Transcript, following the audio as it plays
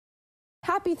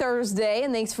Happy Thursday,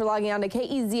 and thanks for logging on to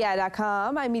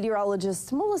KEZI.com. I'm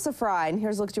meteorologist Melissa Frey, and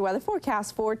here's a look at your weather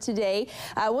forecast for today.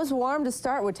 It was warm to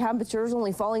start with temperatures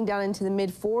only falling down into the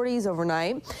mid-40s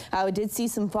overnight. We did see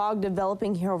some fog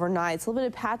developing here overnight. It's a little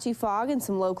bit of patchy fog and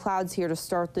some low clouds here to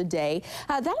start the day.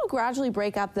 That'll gradually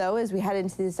break up, though, as we head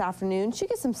into this afternoon. Should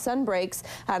get some sun breaks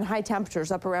and high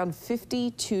temperatures up around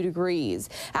 52 degrees.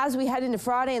 As we head into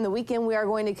Friday and the weekend, we are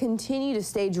going to continue to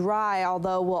stay dry,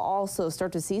 although we'll also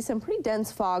start to see some pretty dense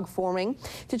fog forming.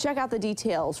 To check out the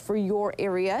details for your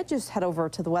area, just head over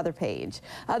to the weather page.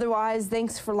 Otherwise,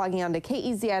 thanks for logging on to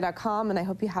KEZI.com, and I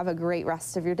hope you have a great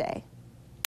rest of your day.